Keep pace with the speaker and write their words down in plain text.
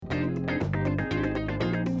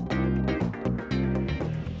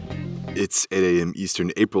It's 8 a.m.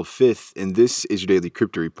 Eastern, April 5th, and this is your daily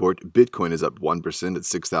crypto report. Bitcoin is up 1% at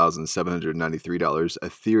 $6,793.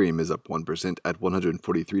 Ethereum is up 1% at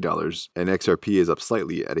 $143, and XRP is up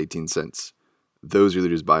slightly at 18 cents. Those are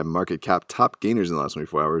leaders by market cap. Top gainers in the last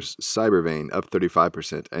 24 hours: Cybervein up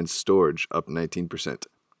 35% and Storage up 19%.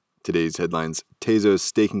 Today's headlines: Tezos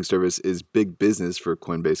staking service is big business for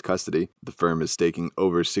Coinbase custody. The firm is staking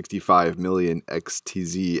over 65 million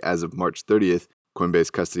XTZ as of March 30th.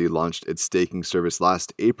 Coinbase Custody launched its staking service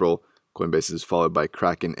last April. Coinbase is followed by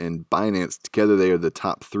Kraken and Binance. Together, they are the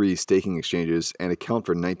top 3 staking exchanges and account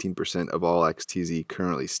for 19% of all XTZ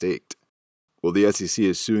currently staked. Well, the SEC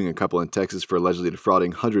is suing a couple in Texas for allegedly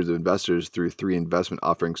defrauding hundreds of investors through 3 investment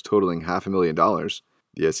offerings totaling $500,000.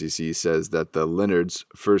 The SEC says that the Leonards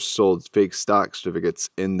first sold fake stock certificates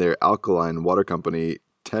in their alkaline water company,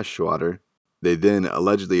 Tezos. They then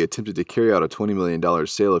allegedly attempted to carry out a $20 million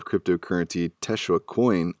sale of cryptocurrency Tezos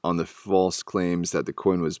coin on the false claims that the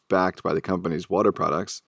coin was backed by the company's water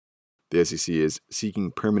products. The SEC is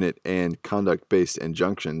seeking permanent and conduct-based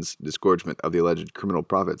injunctions, disgorgement of the alleged criminal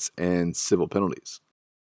profits, and civil penalties.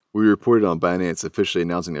 We reported on Binance officially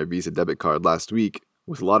announcing their Visa debit card last week,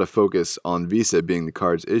 with a lot of focus on Visa being the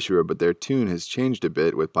card's issuer, but their tune has changed a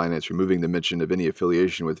bit, with Binance removing the mention of any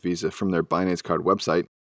affiliation with Visa from their Binance Card website.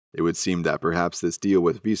 It would seem that perhaps this deal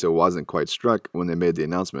with Visa wasn't quite struck when they made the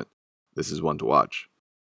announcement. This is one to watch.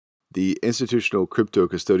 The institutional crypto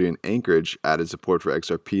custodian Anchorage added support for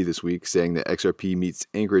XRP this week, saying that XRP meets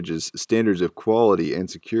Anchorage's standards of quality and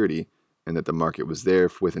security, and that the market was there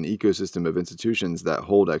with an ecosystem of institutions that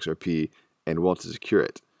hold XRP and want to secure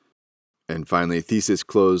it. And finally, Tezos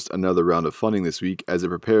closed another round of funding this week as it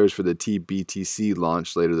prepares for the TBTC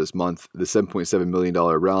launch later this month. The $7.7 million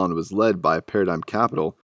round was led by Paradigm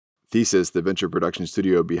Capital. Tezos, the venture production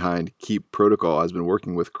studio behind Keep Protocol, has been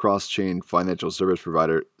working with cross-chain financial service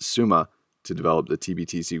provider Summa to develop the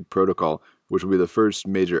TBTC protocol, which will be the first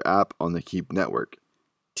major app on the Keep network.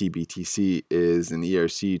 TBTC is an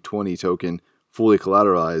ERC20 token fully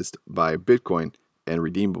collateralized by Bitcoin and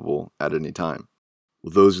redeemable at any time.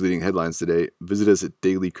 Well, those are leading headlines today. Visit us at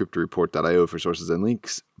dailycryptoreport.io for sources and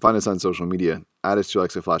links. Find us on social media, add us to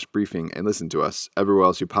Alexa Flash Briefing, and listen to us everywhere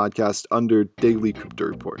else you podcast under Daily Crypto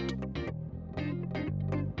Report.